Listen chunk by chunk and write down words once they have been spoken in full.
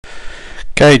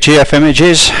Okay, GF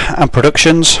Images and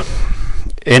Productions,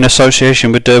 in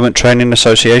association with Derwent Training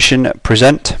Association,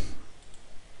 present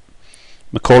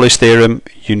Macaulay's Theorem,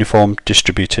 Uniform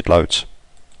Distributed Loads.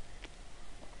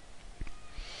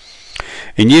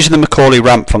 In using the Macaulay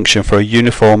ramp function for a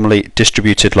uniformly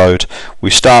distributed load,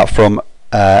 we start from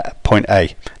point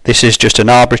A. This is just an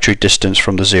arbitrary distance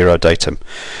from the zero datum.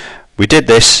 We did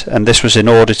this, and this was in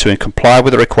order to comply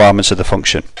with the requirements of the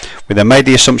function. We then made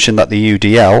the assumption that the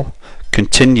U.D.L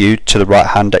continued to the right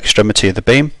hand extremity of the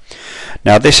beam.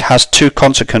 Now this has two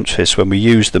consequences when we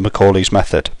use the Macaulay's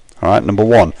method. Alright, number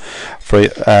one, for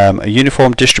a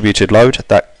uniform distributed load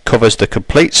that covers the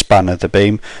complete span of the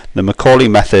beam, the Macaulay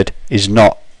method is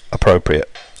not appropriate.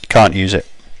 You can't use it.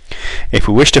 If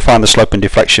we wish to find the slope and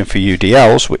deflection for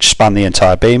U.D.Ls which span the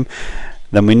entire beam,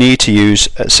 then we need to use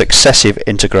successive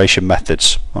integration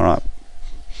methods. Alright.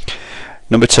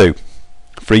 Number two,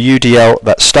 for a U.D.L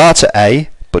that starts at A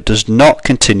but does not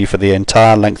continue for the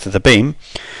entire length of the beam,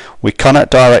 we cannot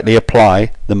directly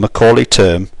apply the Macaulay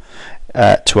term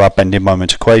to our bending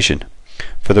moment equation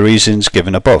for the reasons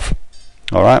given above.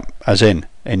 Alright, as in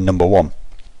number one.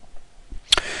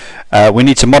 We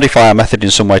need to modify our method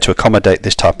in some way to accommodate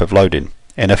this type of loading.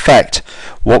 In effect,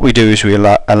 what we do is we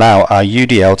allow our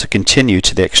U.D.L to continue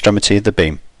to the extremity of the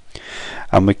beam,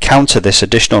 and we counter this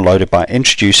additional loading by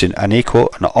introducing an equal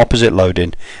and opposite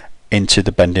loading into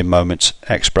the bending moments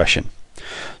expression.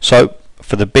 So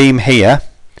for the beam here,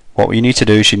 what we need to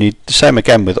do is you need the same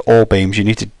again with all beams. You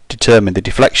need to determine the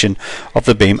deflection of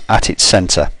the beam at its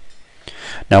center.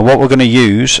 Now what we're going to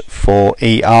use for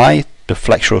EI, the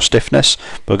flexural stiffness,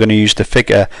 we're going to use the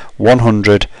figure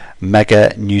 100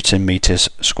 mega Newton meters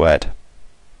squared.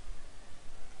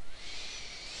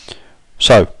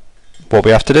 So what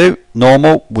we have to do,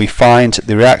 normal, we find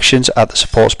the reactions at the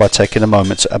supports by taking the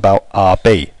moments about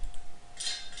RB.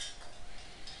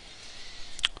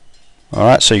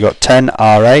 Alright, so you got 10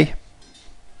 RA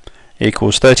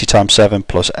equals 30 times 7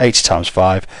 plus 80 times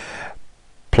 5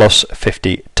 plus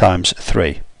 50 times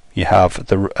 3. You have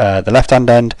the left hand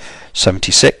end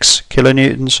 76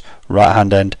 kilonewtons, right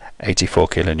hand end 84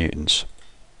 kilonewtons.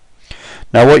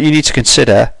 Now what you need to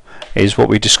consider is what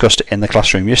we discussed in the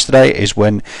classroom yesterday, is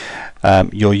when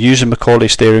you're using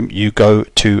Macaulay's theorem, you go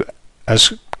to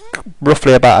as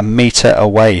roughly about a meter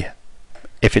away,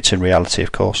 if it's in reality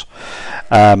of course,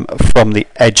 from the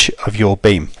edge of your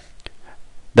beam.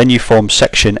 Then you form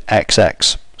section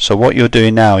XX. So what you're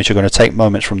doing now is you're going to take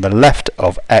moments from the left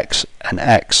of X and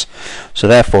X. So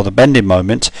therefore the bending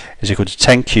moment is equal to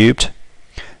 10 cubed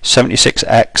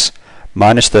 76x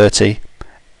minus 30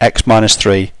 x minus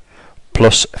 3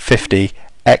 plus 50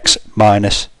 x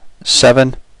minus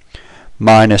 7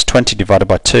 minus 20 divided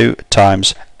by 2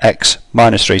 times x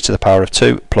minus 3 to the power of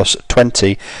 2 plus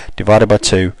 20 divided by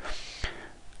 2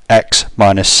 x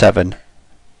minus 7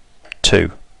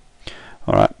 2.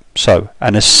 Alright, so,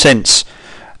 and since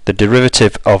the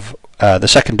derivative of the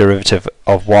second derivative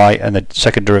of y and the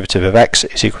second derivative of x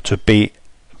is equal to b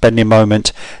bending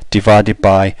moment divided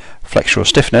by flexural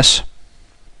stiffness,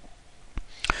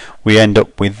 we end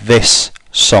up with this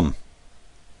sum.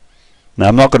 Now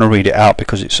I'm not going to read it out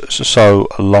because it's so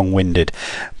long-winded,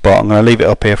 but I'm going to leave it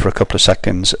up here for a couple of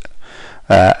seconds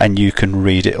and you can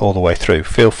read it all the way through.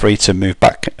 Feel free to move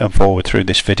back and forward through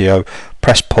this video,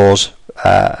 press pause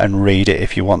and read it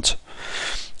if you want.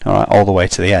 Alright, all the way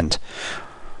to the end.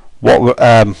 What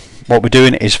we're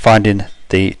doing is finding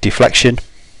the deflection,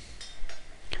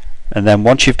 and then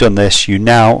once you've done this, you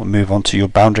now move on to your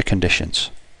boundary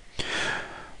conditions.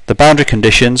 The boundary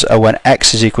conditions are when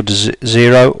x is equal to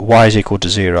 0, y is equal to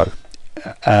 0.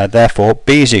 Therefore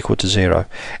b is equal to 0.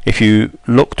 If you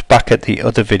looked back at the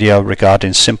other video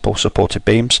regarding simple supported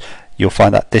beams, you'll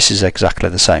find that this is exactly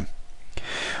the same.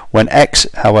 When x,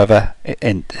 however,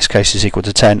 in this case is equal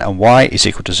to 10 and y is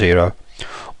equal to 0,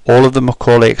 all of the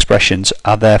Macaulay expressions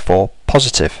are therefore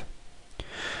positive.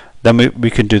 Then we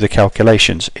can do the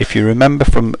calculations. If you remember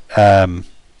from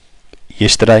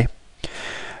yesterday,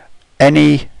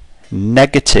 any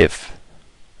negative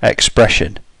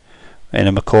expression in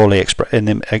a Macaulay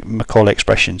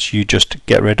expressions, you just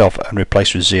get rid of and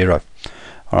replace with 0.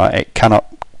 Alright, it cannot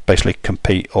basically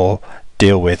compete or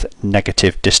deal with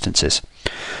negative distances.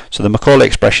 So the Macaulay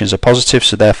expressions are positive,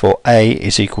 so therefore A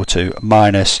is equal to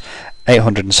minus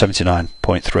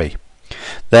 879.3.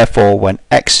 Therefore when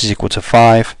x is equal to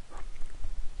 5,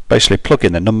 basically plug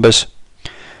in the numbers,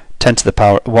 10 to the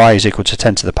power y is equal to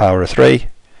 10 to the power of 3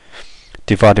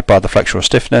 divided by the flexural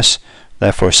stiffness,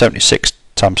 therefore 76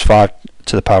 times 5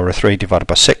 to the power of 3 divided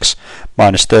by 6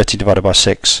 minus 30 divided by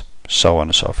 6, so on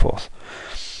and so forth.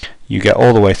 You get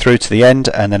all the way through to the end,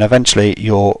 and then eventually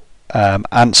your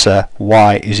answer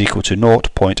y is equal to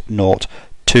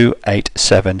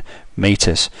 0.0287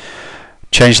 meters.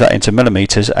 Change that into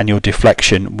millimeters and your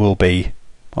deflection will be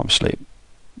obviously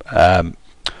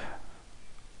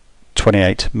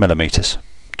 28 millimeters,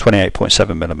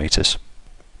 28.7 millimeters.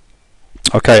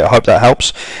 Okay, I hope that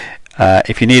helps.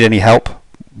 If you need any help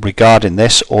regarding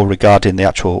this or regarding the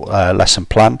actual lesson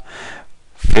plan,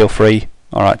 feel free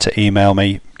to email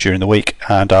me during the week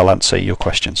and I'll answer your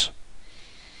questions.